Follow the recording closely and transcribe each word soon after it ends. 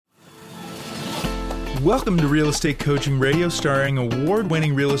Welcome to Real Estate Coaching Radio, starring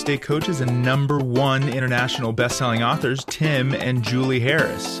award-winning real estate coaches and #1 international best-selling authors, Tim and Julie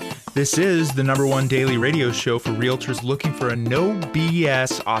Harris. This is the #1 daily radio show for realtors looking for a no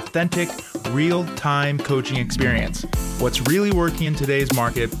BS, authentic, real-time coaching experience. What's really working in today's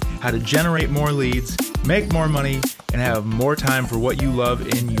market, how to generate more leads, make more money, and have more time for what you love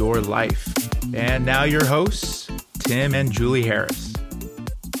in your life. And now your hosts, Tim and Julie Harris.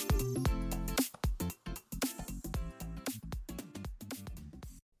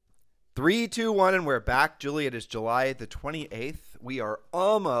 3, 2, 1, and we're back. Julie, it is July the 28th. We are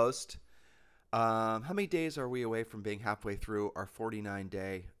almost, how many days are we away from being halfway through our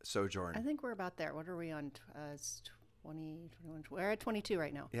 49-day sojourn? I think we're about there. What are we on? It's 20, 21, we're at 22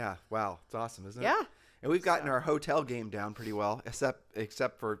 right now. Yeah, wow. It's awesome, isn't it? Yeah. And we've gotten our hotel game down pretty well,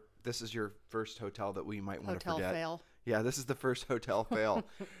 except for this is your first hotel that we might want to forget. Hotel fail. Yeah, this is the first hotel fail.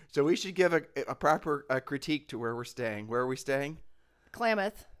 So we should give a proper critique to where we're staying. Where are we staying?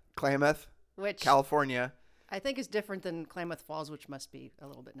 Klamath, which California. I think is different than Klamath Falls, which must be a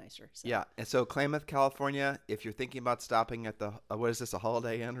little bit nicer. So. Yeah, and so Klamath, California, if you're thinking about stopping at the, what is this, a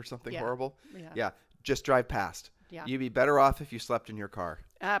Holiday Inn or something horrible? Yeah, just drive past. Yeah. You'd be better off if you slept in your car.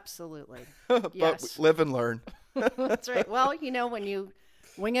 Absolutely. But yes. Live and learn. That's right. Well, you know, when you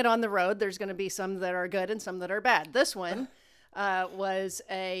wing it on the road, there's going to be some that are good and some that are bad. This one was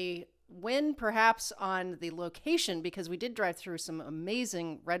a win perhaps on the location, because we did drive through some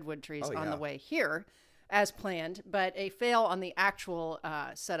amazing redwood trees on the way here as planned, but a fail on the actual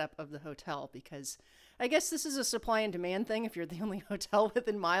setup of the hotel, because I guess this is a supply and demand thing. If you're the only hotel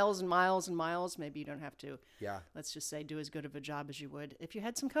within miles and miles and miles, maybe you don't have to, let's just say, do as good of a job as you would if you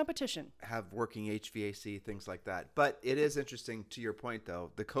had some competition. Have working HVAC, things like that. But it is interesting, to your point,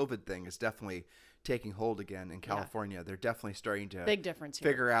 though, the COVID thing is definitely taking hold again in California. Yeah. They're definitely starting to big difference here.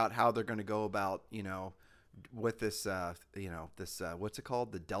 Figure out how they're going to go about, with this, what's it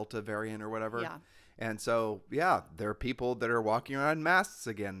called? The Delta variant or whatever. Yeah. And so, there are people that are walking around in masks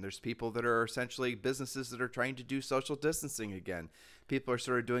again. There's people that are essentially businesses that are trying to do social distancing again. People are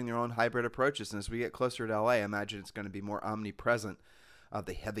sort of doing their own hybrid approaches. And as we get closer to LA, I imagine it's going to be more omnipresent of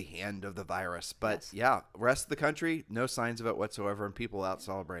the heavy hand of the virus. But rest of the country, no signs of it whatsoever, and people out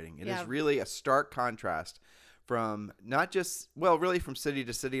celebrating. It is really a stark contrast from not just, really from city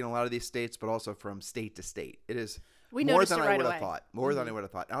to city in a lot of these states, but also from state to state. It is more than I would have thought. More than I would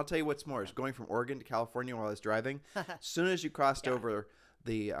have thought. And I'll tell you what's more, is going from Oregon to California while I was driving, as soon as you crossed over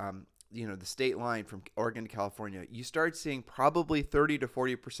the the state line from Oregon to California, you start seeing probably 30 to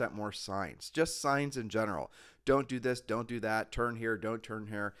 40% more signs, just signs in general. Don't do this, don't do that, turn here, don't turn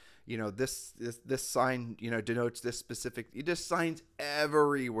here. This sign, denotes this specific, just signs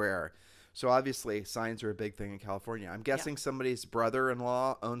everywhere. So obviously signs are a big thing in California. I'm guessing somebody's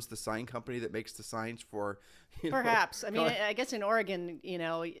brother-in-law owns the sign company that makes the signs for, Perhaps. I mean, I guess in Oregon,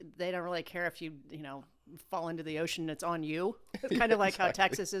 they don't really care if you, fall into the ocean, it's on you. It's kind of like how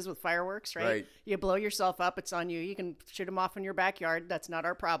Texas is with fireworks, right? You blow yourself up, it's on you. You can shoot them off in your backyard. That's not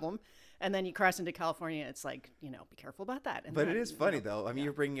our problem. And then you cross into California, it's like, be careful about that. And but it is funny, though. I mean,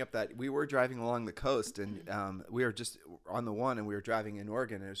 you're bringing up that we were driving along the coast, and we were just on the one, and we were driving in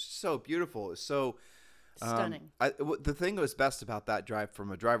Oregon, and it was so beautiful. It was so stunning. The thing that was best about that drive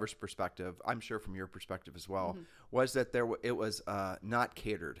from a driver's perspective, I'm sure from your perspective as well, was that it was not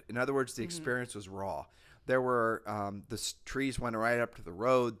catered. In other words, the experience was raw. There were the trees went right up to the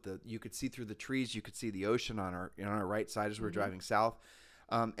road. You could see through the trees. You could see the ocean on our right side as we were driving south.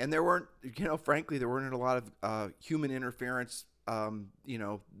 And there weren't, frankly, there weren't a lot of human interference.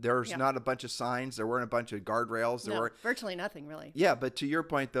 There's not a bunch of signs. There weren't a bunch of guardrails. There were virtually nothing, really. Yeah, but to your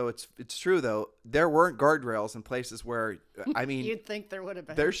point, though, it's true, though. There weren't guardrails in places where, I mean. You'd think there would have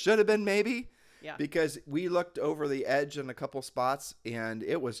been. There should have been, maybe. Yeah. Because we looked over the edge in a couple spots, and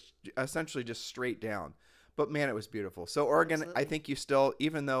it was essentially just straight down. But, man, it was beautiful. So, Oregon, absolutely. I think you still,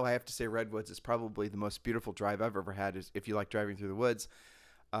 even though I have to say Redwoods is probably the most beautiful drive I've ever had, is if you like driving through the woods,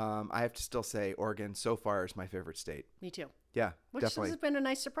 I have to still say Oregon so far is my favorite state. Me too. Yeah, Which definitely. has been a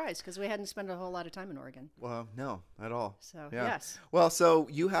nice surprise, because we hadn't spent a whole lot of time in Oregon. Well, no, at all. So, yes. Well, so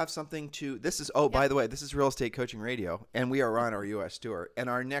you have something to, by the way, this is Real Estate Coaching Radio, and we are on our U.S. tour. And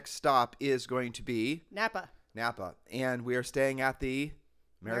our next stop is going to be Napa. And we are staying at the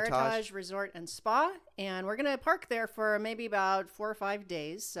Meritage Resort and Spa, and we're going to park there for maybe about 4 or 5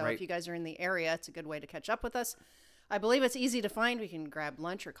 days. So if you guys are in the area, it's a good way to catch up with us. I believe it's easy to find. We can grab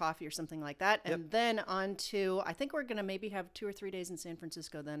lunch or coffee or something like that. And then on to, I think we're going to maybe have 2 or 3 days in San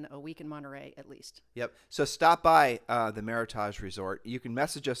Francisco, then a week in Monterey at least. Yep. So stop by the Meritage Resort. You can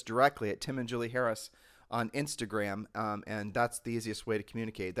message us directly at Tim and Julie Harris on Instagram, and that's the easiest way to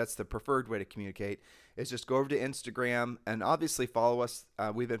communicate. That's the preferred way to communicate, is just go over to Instagram and obviously follow us.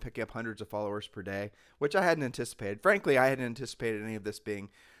 We've been picking up hundreds of followers per day, which I hadn't anticipated. Frankly, I hadn't anticipated any of this being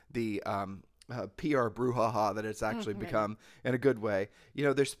the PR brouhaha that it's actually become in a good way. You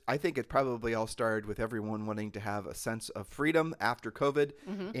know, I think it probably all started with everyone wanting to have a sense of freedom after COVID,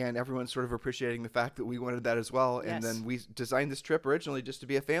 and everyone sort of appreciating the fact that we wanted that as well. Yes. And then we designed this trip originally just to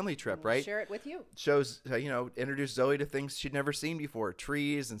be a family trip, right? Share it with you. Shows, introduce Zoe to things she'd never seen before: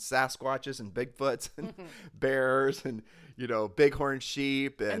 trees and Sasquatches and Bigfoots and bears and, bighorn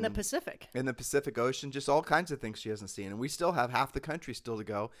sheep And the Pacific. in the Pacific Ocean, just all kinds of things she hasn't seen. And we still have half the country still to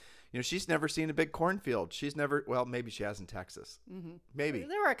go. She's never seen a big cornfield. Well, maybe she has in Texas. Maybe.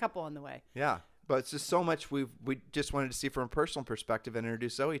 There were a couple on the way. Yeah. But it's just so much we just wanted to see from a personal perspective and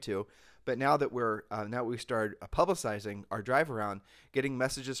introduce Zoe to. But now that we started publicizing our drive around, getting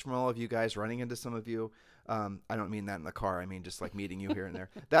messages from all of you guys, running into some of you. I don't mean that in the car. I mean just like meeting you here and there.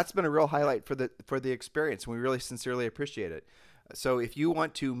 That's been a real highlight for the experience, and we really sincerely appreciate it. So if you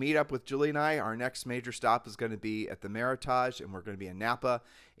want to meet up with Julie and I, our next major stop is going to be at the Meritage, and we're going to be in Napa,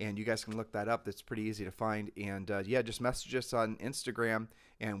 and you guys can look that up. That's pretty easy to find. And just message us on Instagram,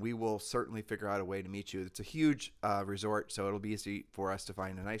 and we will certainly figure out a way to meet you. It's a huge resort, so it'll be easy for us to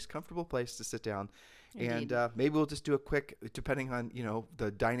find a nice, comfortable place to sit down. Indeed. And maybe we'll just do a quick, depending on,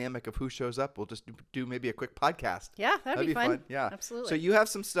 the dynamic of who shows up, we'll just do maybe a quick podcast. Yeah, that'd be fun. Yeah. Absolutely. So you have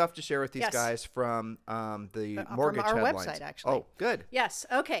some stuff to share with these Yes. guys from the mortgage from our headlines. website, actually. Oh, good. Yes.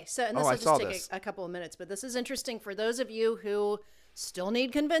 Okay. So, and this I will saw just take this. a couple of minutes, but this is interesting for those of you who still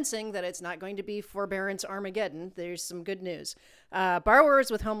need convincing that it's not going to be forbearance Armageddon. There's some good news.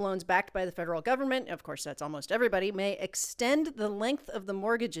 Borrowers with home loans backed by the federal government, of course, that's almost everybody, may extend the length of the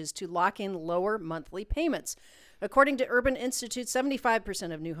mortgages to lock in lower monthly payments. According to Urban Institute,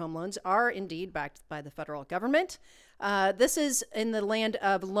 75% of new home loans are indeed backed by the federal government. This is in the land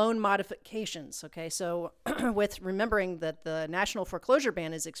of loan modifications. Okay, so with remembering that the national foreclosure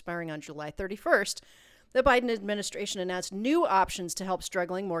ban is expiring on July 31st, the Biden administration announced new options to help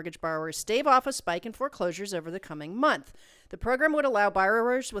struggling mortgage borrowers stave off a spike in foreclosures over the coming month. The program would allow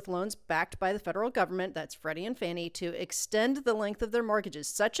borrowers with loans backed by the federal government, that's Freddie and Fannie, to extend the length of their mortgages.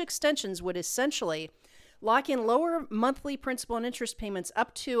 Such extensions would essentially lock in lower monthly principal and interest payments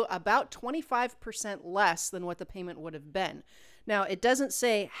up to about 25% less than what the payment would have been. Now, it doesn't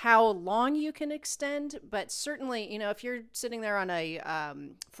say how long you can extend, but certainly, if you're sitting there on a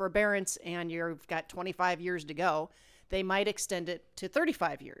forbearance and you've got 25 years to go, they might extend it to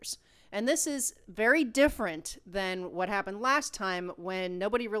 35 years. And this is very different than what happened last time when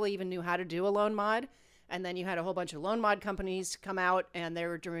nobody really even knew how to do a loan mod. And then you had a whole bunch of loan mod companies come out and they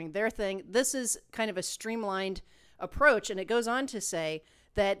were doing their thing. This is kind of a streamlined approach. And it goes on to say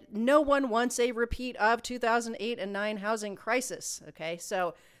that no one wants a repeat of 2008 and 9 housing crisis. Okay,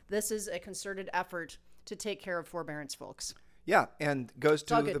 so this is a concerted effort to take care of forbearance folks. Yeah, and goes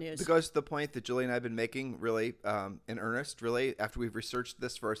to the point that Julie and I have been making really in earnest, really, after we've researched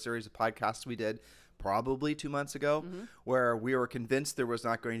this for a series of podcasts we did probably 2 months ago, where we were convinced there was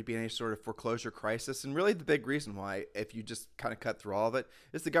not going to be any sort of foreclosure crisis. And really the big reason why, if you just kind of cut through all of it,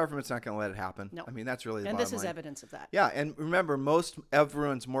 is the government's not going to let it happen. No. I mean, that's really the And bottom this is line. evidence of that. Yeah, and remember,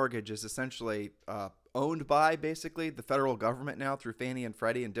 everyone's mortgage is essentially owned by, basically, the federal government now through Fannie and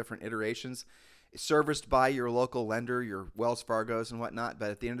Freddie in different iterations, serviced by your local lender, your Wells Fargos and whatnot.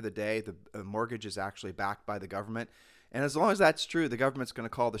 But at the end of the day, the mortgage is actually backed by the government. And as long as that's true, the government's going to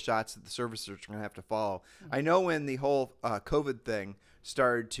call the shots that the servicers are going to have to follow. I know when the whole COVID thing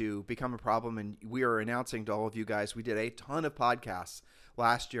started to become a problem, and we were announcing to all of you guys, we did a ton of podcasts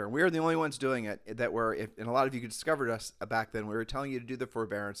last year. And we were the only ones doing it and a lot of you discovered us back then. We were telling you to do the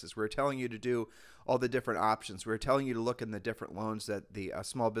forbearances. We were telling you to do all the different options. We were telling you to look in the different loans that the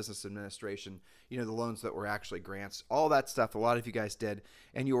Small Business Administration, the loans that were actually grants, all that stuff. A lot of you guys did,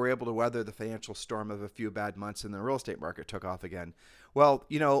 and you were able to weather the financial storm of a few bad months, and the real estate market took off again. Well,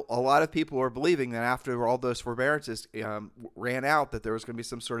 a lot of people were believing that after all those forbearances ran out, that there was going to be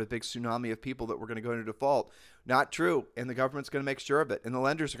some sort of big tsunami of people that were going to go into default. Not true. And the government's going to make sure of it. And the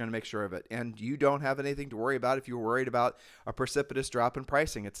lenders are going to make sure of it. And you don't have anything to worry about if you're worried about a precipitous drop in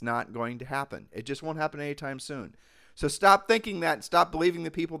pricing. It's not going to happen. It just won't happen anytime soon. So stop thinking that and stop believing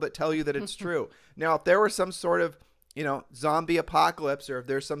the people that tell you that it's true. Now, if there were some sort of, zombie apocalypse, or if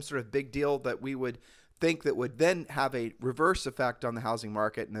there's some sort of big deal that we would think that would then have a reverse effect on the housing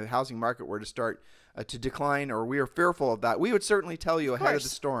market, and the housing market were to start to decline, or we are fearful of that, we would certainly tell you ahead of the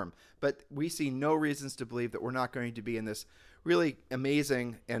storm. But we see no reasons to believe that we're not going to be in this really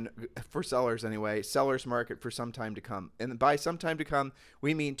amazing, and for sellers anyway, sellers market for some time to come. And by some time to come,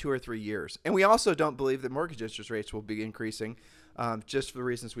 we mean 2 or 3 years. And we also don't believe that mortgage interest rates will be increasing just for the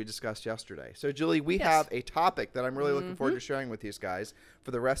reasons we discussed yesterday. So, Julie, we have a topic that I'm really looking forward to sharing with these guys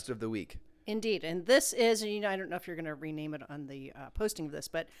for the rest of the week. Indeed. And this is, I don't know if you're going to rename it on the posting of this,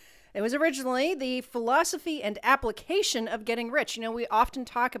 but it was originally the philosophy and application of getting rich. We often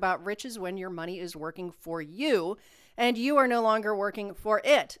talk about riches when your money is working for you and you are no longer working for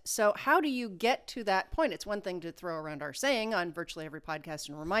it. So how do you get to that point? It's one thing to throw around our saying on virtually every podcast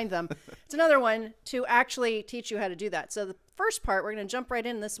and remind them. It's another one to actually teach you how to do that. So the first part, we're going to jump right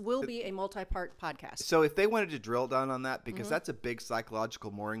in. This will be a multi-part podcast. So if they wanted to drill down on that, because that's a big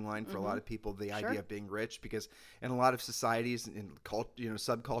psychological mooring line for a lot of people, the idea of being rich, because in a lot of societies and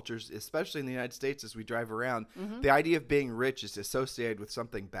subcultures, especially in the United States as we drive around, the idea of being rich is associated with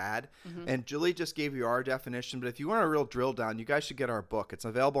something bad. And Julie just gave you our definition, but if you want a real drill down, you guys should get our book. It's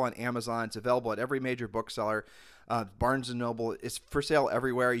available on Amazon. It's available at every major bookseller. Barnes & Noble. It's for sale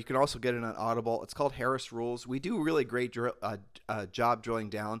everywhere. You can also get it on Audible. It's called Harris Rules. We do a really great job drilling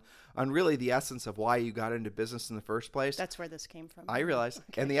down on really the essence of why you got into business in the first place. That's where this came from. I realize.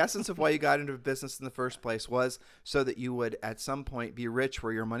 Okay. And the essence of why you got into business in the first place was so that you would at some point be rich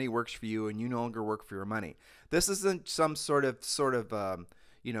where your money works for you and you no longer work for your money. This isn't some sort of a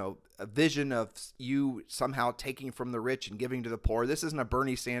vision of you somehow taking from the rich and giving to the poor. This isn't a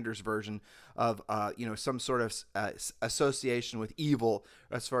Bernie Sanders version of, some sort of association with evil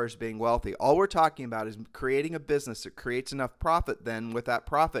as far as being wealthy. All we're talking about is creating a business that creates enough profit. Then with that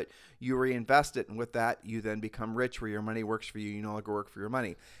profit, you reinvest it. And with that, you then become rich where your money works for you. You no longer work for your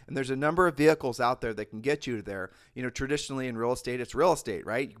money. And there's a number of vehicles out there that can get you there. Traditionally in real estate, it's real estate,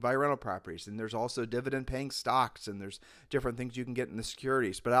 right? You can buy rental properties. And there's also dividend paying stocks. And there's different things you can get in the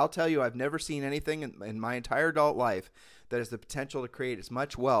securities. But I'll tell you, I've never seen anything in my entire adult life that has the potential to create as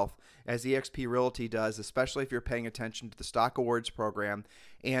much wealth as eXp Realty does, especially if you're paying attention to the Stock Awards program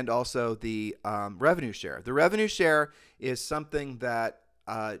and also the revenue share. The revenue share is something that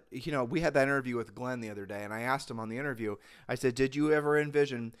we had that interview with Glenn the other day, and I asked him on the interview, I said, did you ever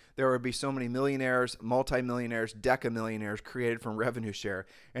envision there would be so many millionaires, multimillionaires, decamillionaires created from revenue share?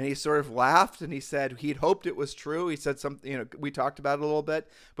 And he sort of laughed, and he said he'd hoped it was true. He said something, we talked about it a little bit,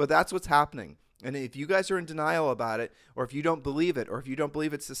 but that's what's happening. And if you guys are in denial about it, or if you don't believe it, or if you don't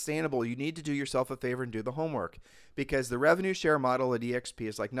believe it's sustainable, you need to do yourself a favor and do the homework, because the revenue share model at eXp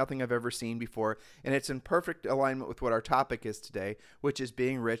is like nothing I've ever seen before, and it's in perfect alignment with what our topic is today, which is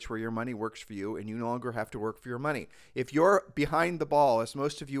being rich where your money works for you and you no longer have to work for your money. If you're behind the ball, as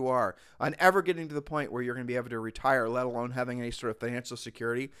most of you are, on ever getting to the point where you're going to be able to retire, let alone having any sort of financial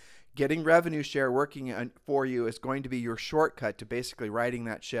security, getting revenue share working for you is going to be your shortcut to basically riding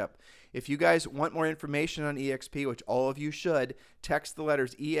that ship. If you guys want more information on eXp, which all of you should, text the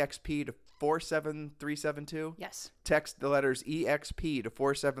letters EXP to 47372. Yes. Text the letters EXP to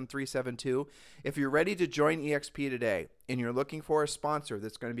 47372. If you're ready to join eXp today and you're looking for a sponsor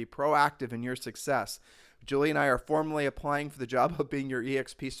that's going to be proactive in your success, Julie and I are formally applying for the job of being your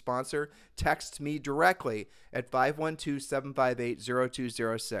eXp sponsor. Text me directly at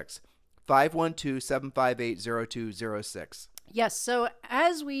 512-758-0206. 512-758-0206. Yes. So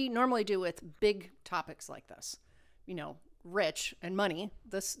as we normally do with big topics like this, rich and money,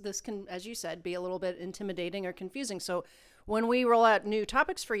 this can, as you said, be a little bit intimidating or confusing. So when we roll out new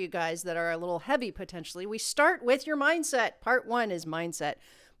topics for you guys that are a little heavy potentially, we start with your mindset. Part 1 is mindset.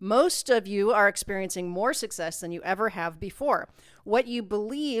 Most of you are experiencing more success than you ever have before. What you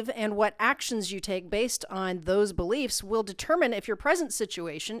believe and what actions you take based on those beliefs will determine if your present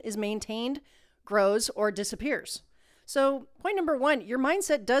situation is maintained, grows, or disappears. So point number 1, your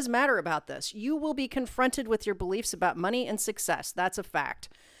mindset does matter about this. You will be confronted with your beliefs about money and success. That's a fact.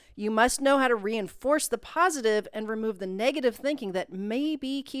 You must know how to reinforce the positive and remove the negative thinking that may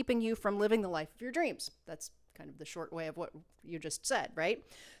be keeping you from living the life of your dreams. That's kind of the short way of what you just said, right?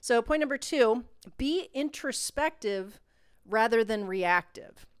 So point number 2, be introspective rather than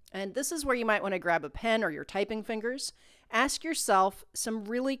reactive. And this is where you might want to grab a pen or your typing fingers. Ask yourself some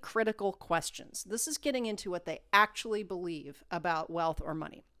really critical questions. This is getting into what they actually believe about wealth or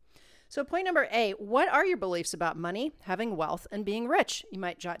money. So point number A, what are your beliefs about money, having wealth, and being rich? You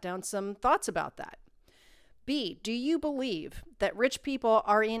might jot down some thoughts about that. B, do you believe that rich people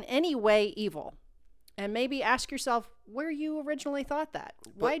are in any way evil? And maybe ask yourself where you originally thought that.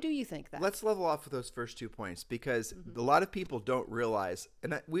 Why do you think that? Let's level off with those first 2 points, because a lot of people don't realize,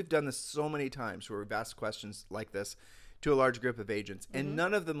 and we've done this so many times where we've asked questions like this to a large group of agents, and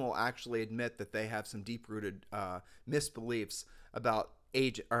none of them will actually admit that they have some deep-rooted misbeliefs about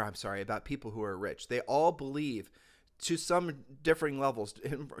about people who are rich. They all believe to some differing levels.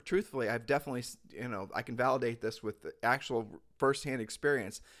 And truthfully, I've definitely, I can validate this with the actual firsthand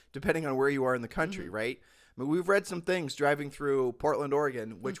experience, depending on where you are in the country, right? I mean, we've read some things driving through Portland,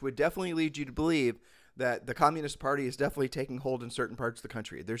 Oregon, which would definitely lead you to believe that the Communist Party is definitely taking hold in certain parts of the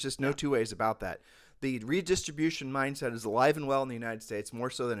country. There's just no two ways about that. The redistribution mindset is alive and well in the United States,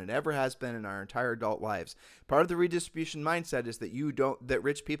 more so than it ever has been in our entire adult lives. Part of the redistribution mindset is that that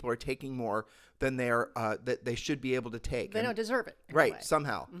rich people are taking more than that they should be able to take. They don't deserve it. Right,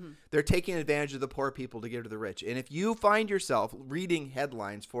 somehow. They're taking advantage of the poor people to give to the rich. And if you find yourself reading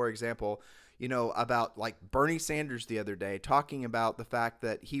headlines, for example, about like Bernie Sanders the other day talking about the fact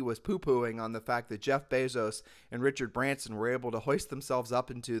that he was poo-pooing on the fact that Jeff Bezos and Richard Branson were able to hoist themselves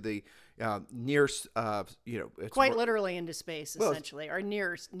up into the quite literally into space, essentially, or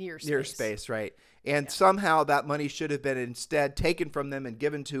near space. Near space, right. And somehow that money should have been instead taken from them and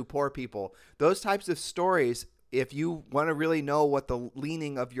given to poor people. Those types of stories, if you want to really know what the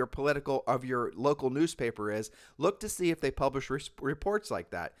leaning of your local newspaper is, look to see if they publish reports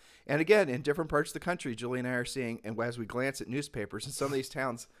like that. And again, in different parts of the country, Julie and I are seeing, and as we glance at newspapers in some of these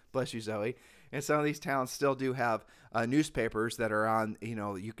towns, bless you, Zoe, and some of these towns still do have newspapers that are on,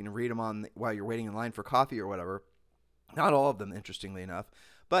 you can read them on while you're waiting in line for coffee or whatever. Not all of them, interestingly enough.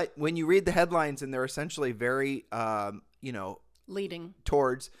 But when you read the headlines and they're essentially very, leading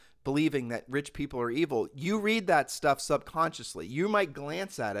towards believing that rich people are evil, you read that stuff subconsciously. You might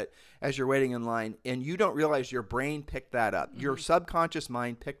glance at it as you're waiting in line, and you don't realize your brain picked that up. Your subconscious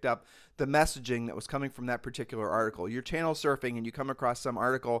mind picked up the messaging that was coming from that particular article. You're channel surfing, and you come across some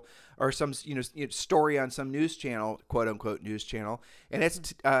article or some story on some news channel, quote unquote news channel, and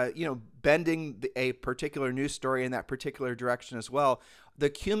it's bending a particular news story in that particular direction as well. The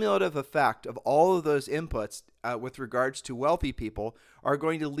cumulative effect of all of those inputs with regards to wealthy people are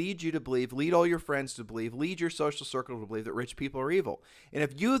going to lead you to believe, lead all your friends to believe, lead your social circle to believe that rich people are evil. And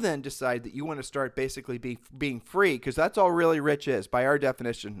if you then decide that you want to start basically being free, because that's all really rich is, by our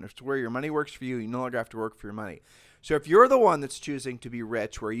definition, it's where your money works for you, you no longer have to work for your money. So if you're the one that's choosing to be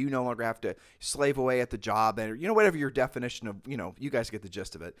rich, where you no longer have to slave away at the job, and whatever your definition of, you guys get the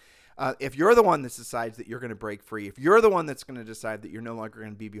gist of it. If you're the one that decides that you're going to break free, if you're the one that's going to decide that you're no longer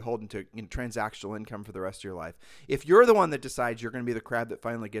going to be beholden to transactional income for the rest of your life, if you're the one that decides you're going to be the crab that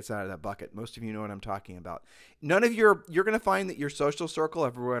finally gets out of that bucket, most of you know what I'm talking about. You're going to find that your social circle,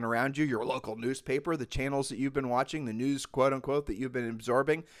 everyone around you, your local newspaper, the channels that you've been watching, the news, quote unquote, that you've been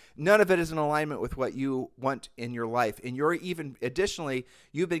absorbing, none of it is in alignment with what you want in your life. And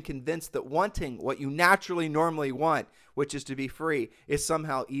you've been convinced that wanting what you naturally normally want, which is to be free, is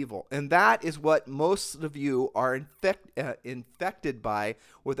somehow evil. And that is what most of you are infected by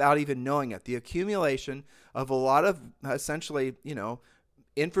without even knowing it. The accumulation of a lot of essentially,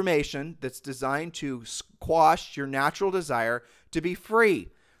 information that's designed to squash your natural desire to be free.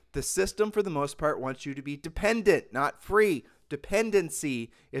 The system, for the most part, wants you to be dependent, not free.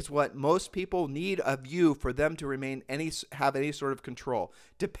 Dependency is what most people need of you for them to have any sort of control.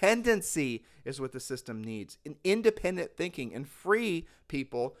 Dependency is what the system needs. And independent thinking and free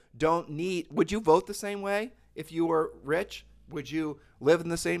people don't need. Would you vote the same way if you were rich? Would you live in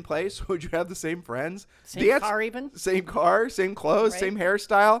the same place? Would you have the same friends? Same car even? Same car, same clothes, right. Same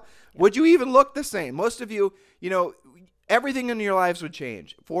hairstyle? Yeah. Would you even look the same? Most of you, everything in your lives would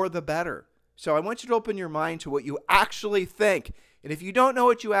change for the better. So I want you to open your mind to what you actually think. And if you don't know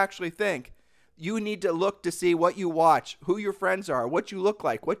what you actually think, you need to look to see what you watch, who your friends are, what you look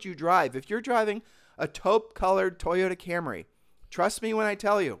like, what you drive. If you're driving a taupe-colored Toyota Camry, trust me when I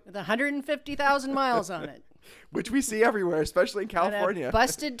tell you. With 150,000 miles on it. Which we see everywhere, especially in California. And a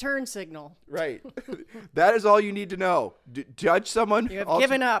busted turn signal. Right. That is all you need to know. Judge someone. You have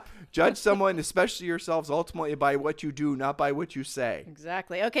given up. Judge someone, especially yourselves, ultimately by what you do, not by what you say.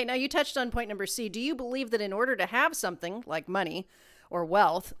 Exactly. Okay, now you touched on point number C. Do you believe that in order to have something like money or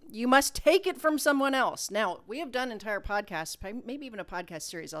wealth, you must take it from someone else? Now, we have done entire podcasts, maybe even a podcast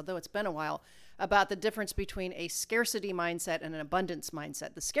series, although it's been a while, about the difference between a scarcity mindset and an abundance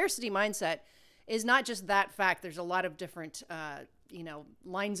mindset. The scarcity mindset is not just that fact. There's a lot of different,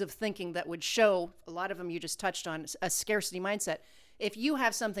 lines of thinking that would show, a lot of them you just touched on, a scarcity mindset. If you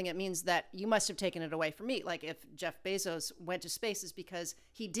have something, it means that you must have taken it away from me. Like if Jeff Bezos went to space, is because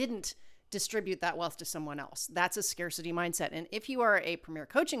he didn't distribute that wealth to someone else. That's a scarcity mindset. And if you are a Premier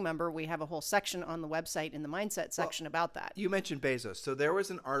Coaching member, we have a whole section on the website in the mindset section about that. You mentioned Bezos. So there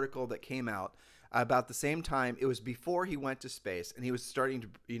was an article that came out about the same time. It was before he went to space, and he was starting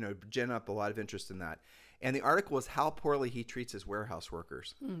to, gin up a lot of interest in that. And the article was how poorly he treats his warehouse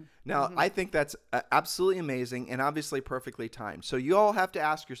workers. Now, I think that's absolutely amazing and obviously perfectly timed. So you all have to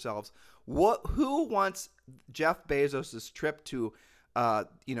ask yourselves, who wants Jeff Bezos' trip to,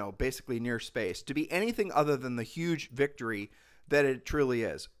 basically near space to be anything other than the huge victory that it truly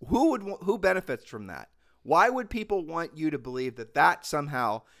is? Who benefits from that? Why would people want you to believe that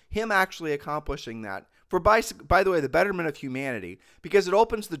somehow him actually accomplishing that for, by the way, the betterment of humanity, because it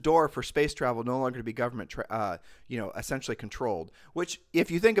opens the door for space travel no longer to be government, essentially controlled, which if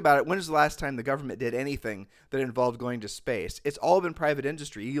you think about it, when was the last time the government did anything that involved going to space? It's all been private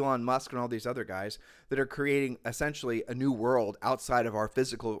industry, Elon Musk and all these other guys that are creating essentially a new world outside of our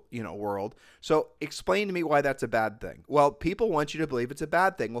physical, world. So explain to me why that's a bad thing. Well, people want you to believe it's a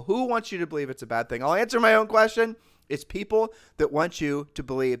bad thing. Well, who wants you to believe it's a bad thing? I'll answer my own question. It's people that want you to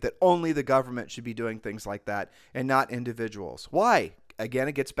believe that only the government should be doing things like that and not individuals. Why? Again,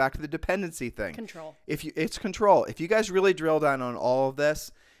 it gets back to the dependency thing. Control. It's control. If you guys really drill down on all of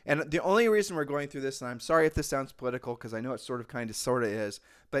this, and the only reason we're going through this, and I'm sorry if this sounds political because I know it sort of is,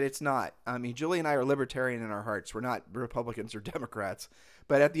 but it's not. I mean, Julie and I are libertarian in our hearts. We're not Republicans or Democrats.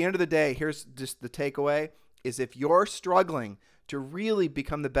 But at the end of the day, here's just the takeaway is if you're struggling to really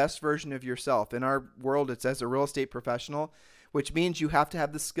become the best version of yourself. In our world, it's as a real estate professional, which means you have to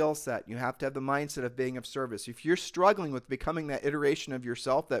have the skill set. You have to have the mindset of being of service. If you're struggling with becoming that iteration of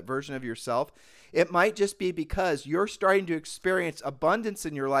yourself, that version of yourself, it might just be because you're starting to experience abundance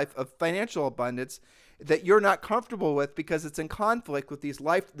in your life, of financial abundance that you're not comfortable with because it's in conflict with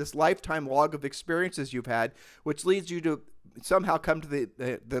this lifetime log of experiences you've had, which leads you to somehow come to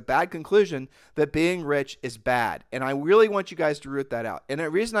the bad conclusion that being rich is bad. And I really want you guys to root that out. And the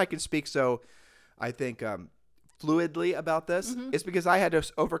reason I can speak so, I think, fluidly about this is because I had to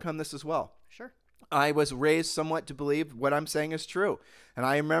overcome this as well. Sure. I was raised somewhat to believe what I'm saying is true. And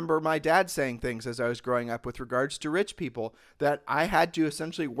I remember my dad saying things as I was growing up with regards to rich people that I had to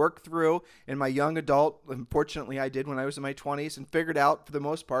essentially work through in my young adult. Unfortunately, I did when I was in my 20s and figured out for the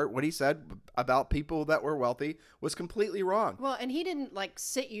most part what he said about people that were wealthy was completely wrong. Well, and he didn't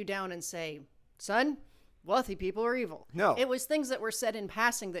sit you down and say, son, wealthy people are evil. No. It was things that were said in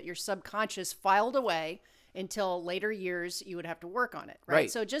passing that your subconscious filed away until later years you would have to work on it. Right.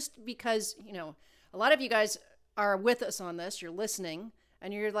 So just because, a lot of you guys are with us on this, you're listening,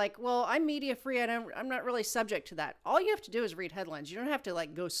 and you're like, well, I'm media free and I'm not really subject to that. All you have to do is read headlines. You don't have to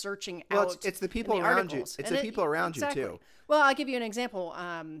go searching out. Well, it's the people around you. It's the people around you too. Well, I'll give you an example.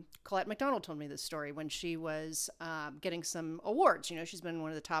 Colette McDonald told me this story when she was getting some awards. She's been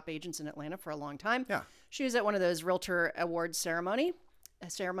one of the top agents in Atlanta for a long time. Yeah. She was at one of those Realtor Awards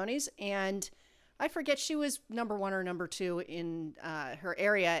ceremonies, and I forget, she was number 1 or number 2 in her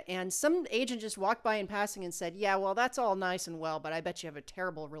area. And some agent just walked by in passing and said, yeah, well, that's all nice and well, but I bet you have a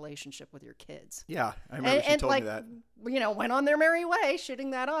terrible relationship with your kids. Yeah, I remember she told me that. Went on their merry way, shooting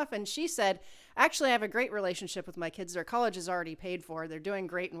that off. And she said, actually, I have a great relationship with my kids. Their college is already paid for. They're doing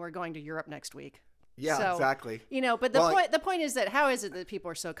great, and we're going to Europe next week. Yeah, so, exactly. But the point is that how is it that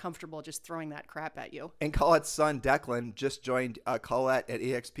people are so comfortable just throwing that crap at you? And Colette's son, Declan, just joined Colette at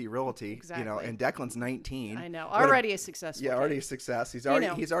eXp Realty. Exactly. And Declan's 19. I know. Already a successful kid. Already a success. He's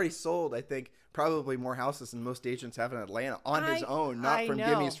already sold, I think, probably more houses than most agents have in Atlanta on his own, not from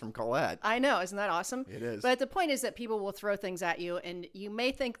gimmies from Colette. I know. Isn't that awesome? It is. But the point is that people will throw things at you, and you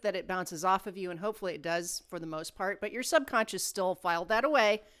may think that it bounces off of you, and hopefully it does for the most part, but your subconscious still filed that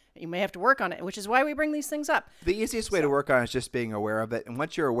away. You may have to work on it, which is why we bring these things up. The easiest way to work on it is just being aware of it. And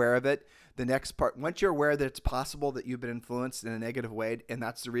once you're aware of it, the next part, once you're aware that it's possible that you've been influenced in a negative way, and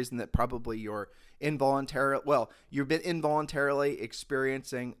that's the reason that probably you've been involuntarily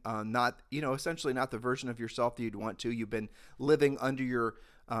experiencing essentially not the version of yourself that you'd want to. You've been living under your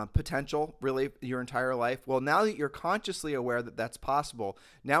potential really your entire life. Well, now that you're consciously aware that that's possible,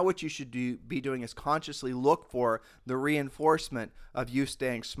 now what you should be doing is consciously look for the reinforcement of you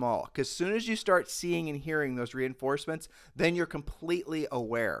staying small. Because as soon as you start seeing and hearing those reinforcements, then you're completely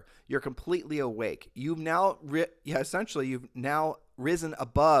aware. You're completely awake. You've now risen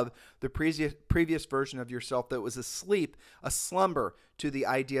above the previous version of yourself that was asleep, a slumber to the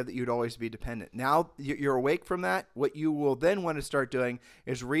idea that you'd always be dependent. Now you're awake from that. What you will then want to start doing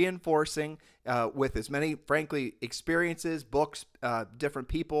is reinforcing with as many, frankly, experiences, books, different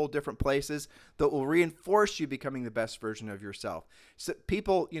people, different places that will reinforce you becoming the best version of yourself. So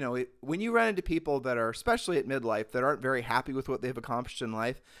people, when you run into people that are, especially at midlife, that aren't very happy with what they've accomplished in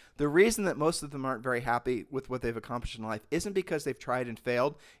life, the reason that most of them aren't very happy with what they've accomplished in life isn't because they've tried and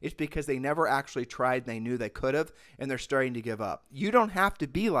failed. It's because they never actually tried and they knew they could have, and they're starting to give up. You don't have to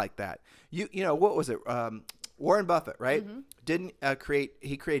be like that. What was it? Warren Buffett, right? Mm-hmm.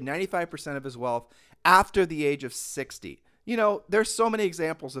 He created 95% of his wealth after the age of 60. You know, there's so many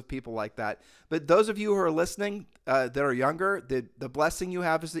examples of people like that. But those of you who are listening that are younger, the blessing you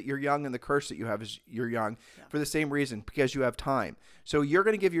have is that you're young, and the curse that you have is you're young for the same reason, because you have time. So you're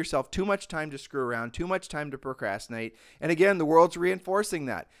going to give yourself too much time to screw around, too much time to procrastinate. And again, the world's reinforcing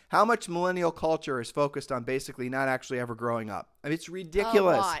that. How much millennial culture is focused on basically not actually ever growing up? I mean, it's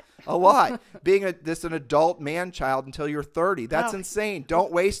ridiculous. A lot. Being an adult man-child until you're 30. That's insane.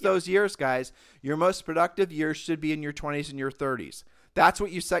 Don't waste those years, guys. Your most productive years should be in your 20s and your 30s. That's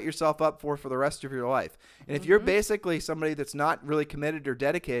what you set yourself up for the rest of your life. And if you're basically somebody that's not really committed or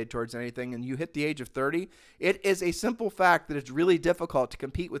dedicated towards anything, and you hit the age of 30, it is a simple fact that it's really difficult to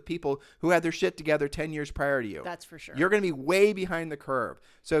compete with people who had their shit together 10 years prior to you. That's for sure. You're going to be way behind the curve.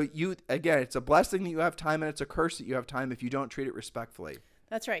 So again, it's a blessing that you have time, and it's a curse that you have time if you don't treat it respectfully.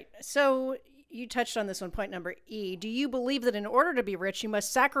 That's right. So you touched on this one, point number E. Do you believe that in order to be rich, you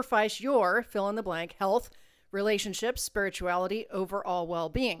must sacrifice your fill in the blank health, relationships, spirituality, overall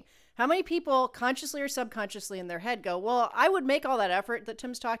well-being? How many people consciously or subconsciously in their head go, well, I would make all that effort that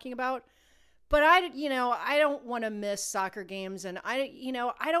Tim's talking about, but I don't want to miss soccer games, and I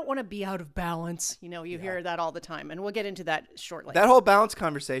don't want to be out of balance. You hear that all the time, and we'll get into that shortly. That whole balance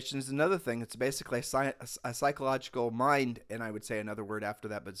conversation is another thing. It's basically a psychological mind, and I would say another word after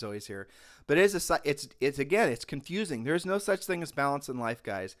that, but Zoe's here. But it's confusing. There's no such thing as balance in life,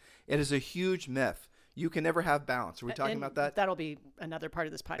 guys. It is a huge myth. You can never have balance. Are we talking about that? That'll be another part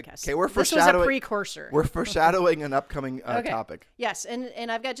of this podcast. Okay, this was a precursor. We're foreshadowing an upcoming topic. Yes,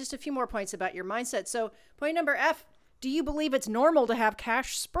 and I've got just a few more points about your mindset. So point number F, do you believe it's normal to have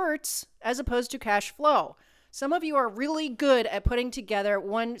cash spurts as opposed to cash flow? Some of you are really good at putting together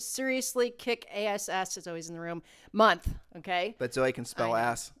one seriously kick ass, it's always in the room, month, okay? But Zoe can spell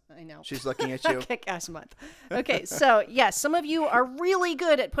ass. I know. She's looking at you. Kick ass month. Okay, so yes, some of you are really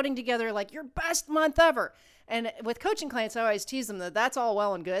good at putting together like your best month ever. And with coaching clients, I always tease them that that's all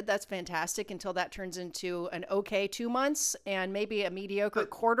well and good. That's fantastic until that turns into an okay 2 months and maybe a mediocre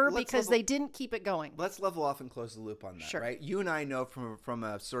quarter because they didn't keep it going. Let's level off and close the loop on that, right? You and I know from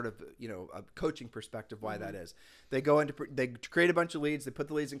a sort of, a coaching perspective why that is. They create a bunch of leads, they put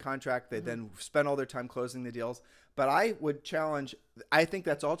the leads in contract, they then spend all their time closing the deals. But I would challenge, I think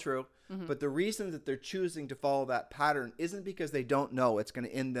that's all true. But the reason that they're choosing to follow that pattern isn't because they don't know it's going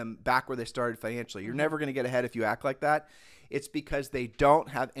to end them back where they started financially. You're never going to get ahead if you act like that. It's because they don't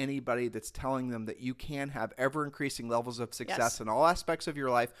have anybody that's telling them that you can have ever-increasing levels of success in all aspects of your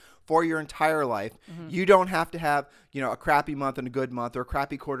life for your entire life. You don't have to have, a crappy month and a good month, or a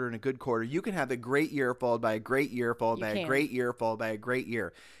crappy quarter and a good quarter. You can have a great year followed by a great year, followed by a great year, followed by a great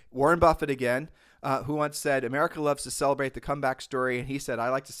year. Warren Buffett again, who once said, America loves to celebrate the comeback story. And he said, I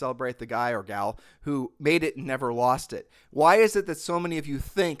like to celebrate the guy or gal who made it and never lost it. Why is it that so many of you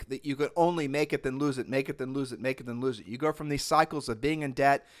think that you could only make it then lose it, make it then lose it, make it then lose it? You go from these cycles of being in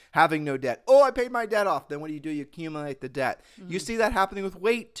debt, having no debt. Oh, I paid my debt off. Then what do? You accumulate the debt. You see that happening with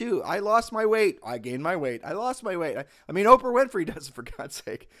weight too. I lost my weight. I gained my weight. I lost my weight. I mean, Oprah Winfrey does it, for God's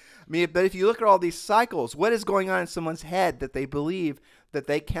sake. But if you look at all these cycles, what is going on in someone's head that they believe that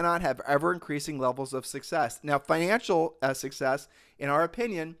they cannot have ever-increasing levels of success? Now, financial success, in our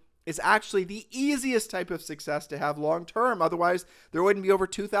opinion, is actually the easiest type of success to have long-term. Otherwise, there wouldn't be over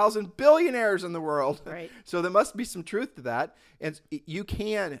 2,000 billionaires in the world. Right. So there must be some truth to that. And you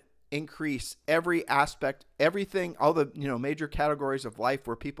can increase every aspect, everything, all the major categories of life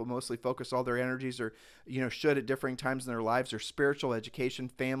where people mostly focus all their energies, or should at differing times in their lives, or spiritual, education,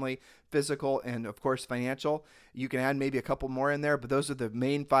 family, physical, and of course financial. You can add maybe a couple more in there, but those are the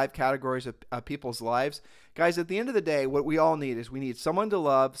main 5 categories of people's lives. Guys, at the end of the day, what we all need is we need someone to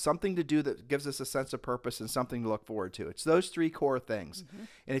love, something to do that gives us a sense of purpose, and something to look forward to. It's those 3 core things.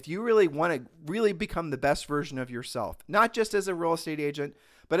 And if you really want to really become the best version of yourself, not just as a real estate agent,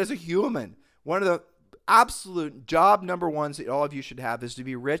 but as a human, one of the absolute job number ones that all of you should have is to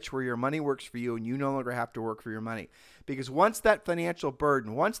be rich where your money works for you and you no longer have to work for your money. Because once that financial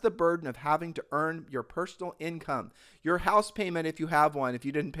burden, once the burden of having to earn your personal income, your house payment if you have one, if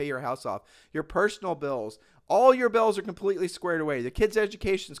you didn't pay your house off, your personal bills, all your bills are completely squared away. The kids'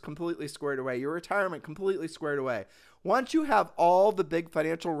 education is completely squared away. Your retirement completely squared away. Once you have all the big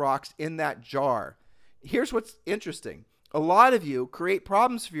financial rocks in that jar, here's what's interesting. A lot of you create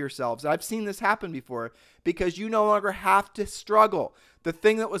problems for yourselves. I've seen this happen before because you no longer have to struggle. The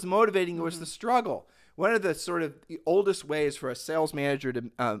thing that was motivating you was the struggle. One of the sort of the oldest ways for a sales manager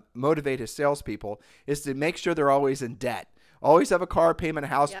to motivate his salespeople is to make sure they're always in debt. Always have a car payment, a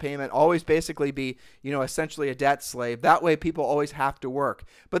house payment, always basically be, essentially a debt slave. That way people always have to work.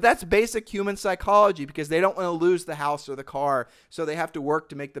 But that's basic human psychology because they don't want to lose the house or the car, so they have to work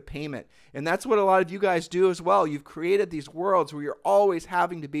to make the payment. And that's what a lot of you guys do as well. You've created these worlds where you're always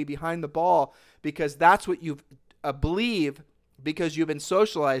having to be behind the ball because that's what you believe, because you've been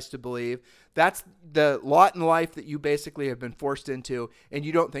socialized to believe. That's the lot in life that you basically have been forced into, and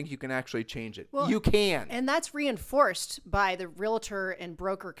you don't think you can actually change it. Well, you can. And that's reinforced by the realtor and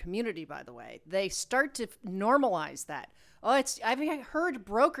broker community, by the way. They start to normalize that. I've heard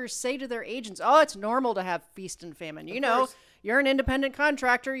brokers say to their agents, it's normal to have feast and famine. You're an independent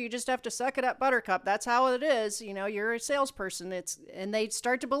contractor. You just have to suck it up, buttercup. That's how it is. You're a salesperson. And they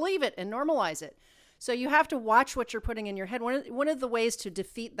start to believe it and normalize it. So you have to watch what you're putting in your head. One of the ways to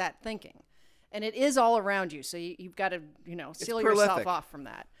defeat that thinking, and it is all around you, so you've got to, seal yourself off from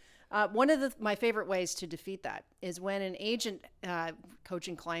that. One of my favorite ways to defeat that is when an agent,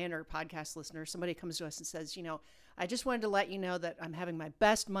 coaching client or podcast listener, somebody comes to us and says, I just wanted to let you know that I'm having my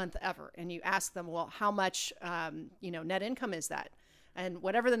best month ever. And you ask them, well, how much, net income is that? And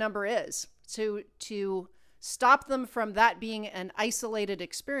whatever the number is, to stop them from that being an isolated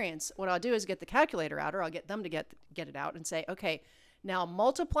experience, what I'll do is get the calculator out, or I'll get them to get it out and say, okay, now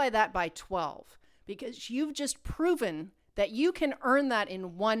multiply that by 12, because you've just proven that you can earn that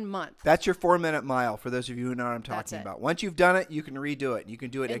in 1 month. That's your 4-minute mile, for those of you who know what I'm talking about. Once you've done it, you can redo it. You can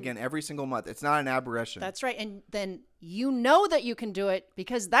do it again every single month. It's not an aberration. That's right. And then you know that you can do it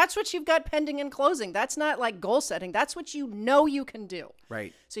because that's what you've got pending in closing. That's not like goal setting. That's what you know you can do.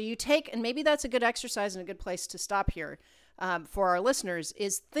 Right. So you take, and maybe that's a good exercise and a good place to stop here for our listeners,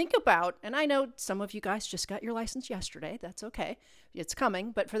 is think about, and I know some of you guys just got your license yesterday. That's okay. It's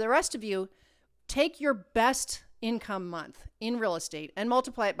coming. But for the rest of you, take your best income month in real estate and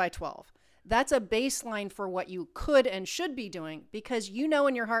multiply it by 12. That's a baseline for what you could and should be doing, because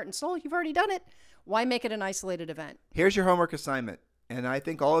in your heart and soul, you've already done it. Why make it an isolated event? Here's your homework assignment. And I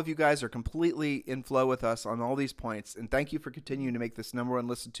think all of you guys are completely in flow with us on all these points. And thank you for continuing to make this number one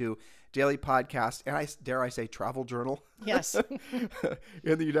listened to daily podcast. And dare I say travel journal? Yes.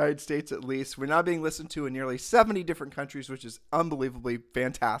 In the United States, at least. We're now being listened to in nearly 70 different countries, which is unbelievably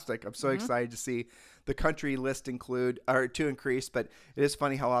fantastic. I'm so excited to see the country list to increase. But it is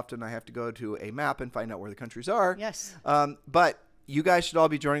funny how often I have to go to a map and find out where the countries are. Yes. But you guys should all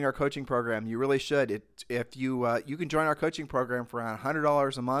be joining our coaching program. You really should. If you can join our coaching program for around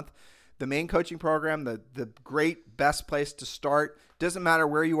 $100 a month. The main coaching program, the great best place to start, doesn't matter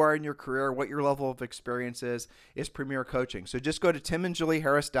where you are in your career, what your level of experience is Premier Coaching. So just go to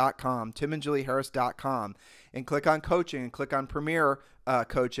timandjulieharris.com, and click on coaching and click on Premier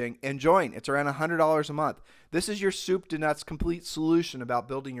Coaching and join. It's around $100 a month. This is your soup to nuts complete solution about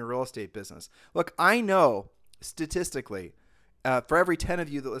building your real estate business. Look, I know statistically, for every 10 of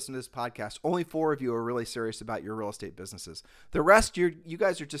you that listen to this podcast, only 4 of you are really serious about your real estate businesses. The rest, you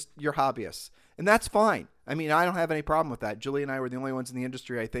guys are just your hobbyists, and that's fine. I mean, I don't have any problem with that. Julie and I were the only ones in the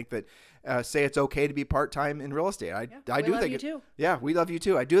industry, I think, that say it's okay to be part-time in real estate. I do think it. Yeah, we love you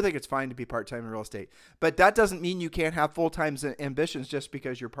too. I do think it's fine to be part-time in real estate, but that doesn't mean you can't have full-time ambitions just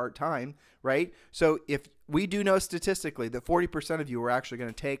because you're part-time, right? So if we do know statistically that 40% of you are actually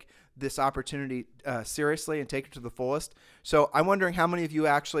going to take this opportunity seriously and take it to the fullest. So I'm wondering how many of you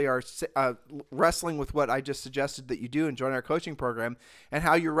actually are wrestling with what I just suggested that you do and join our coaching program, and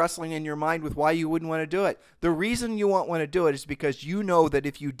how you're wrestling in your mind with why you wouldn't want to do it. The reason you won't want to do it is because you know that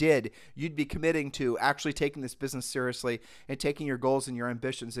if you did, you'd be committing to actually taking this business seriously and taking your goals and your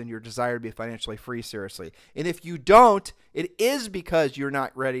ambitions and your desire to be financially free seriously. And if you don't, it is because you're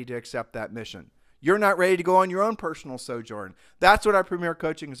not ready to accept that mission. You're not ready to go on your own personal sojourn. That's what our Premier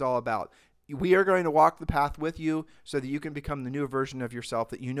Coaching is all about. We are going to walk the path with you so that you can become the new version of yourself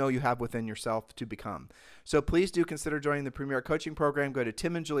that you know you have within yourself to become. So please do consider joining the Premier Coaching Program. Go to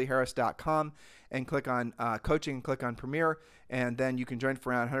timandjulieharris.com and click on coaching and click on Premier, and then you can join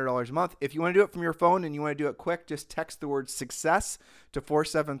for around $100 a month. If you want to do it from your phone and you want to do it quick, just text the word success to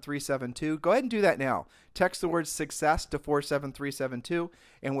 47372. Go ahead and do that now. Text the word success to 47372,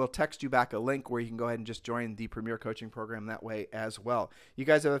 and we'll text you back a link where you can go ahead and just join the Premier Coaching Program that way as well. You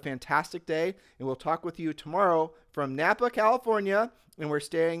guys have a fantastic day, and we'll talk with you tomorrow from Napa, California, and we're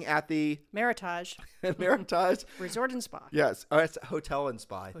staying at the Meritage Resort and Spa. Yes. Oh, it's a hotel and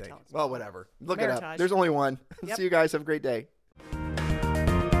spa, I think. Well, whatever. Look Meritage. it up. There's only one. Yep. See you guys. Have a great day.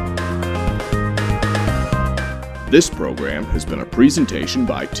 This program has been a presentation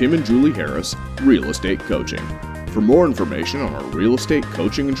by Tim and Julie Harris, Real Estate Coaching. For more information on our real estate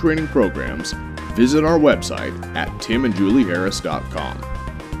coaching and training programs, visit our website at timandjulieharris.com.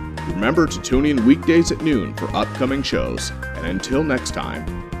 Remember to tune in weekdays at noon for upcoming shows. And until next time,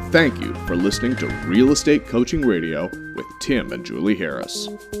 thank you for listening to Real Estate Coaching Radio with Tim and Julie Harris.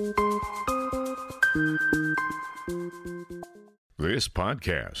 This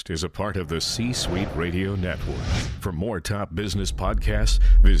podcast is a part of the C-Suite Radio Network. For more top business podcasts,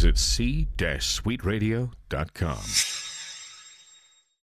 visit c-suiteradio.com.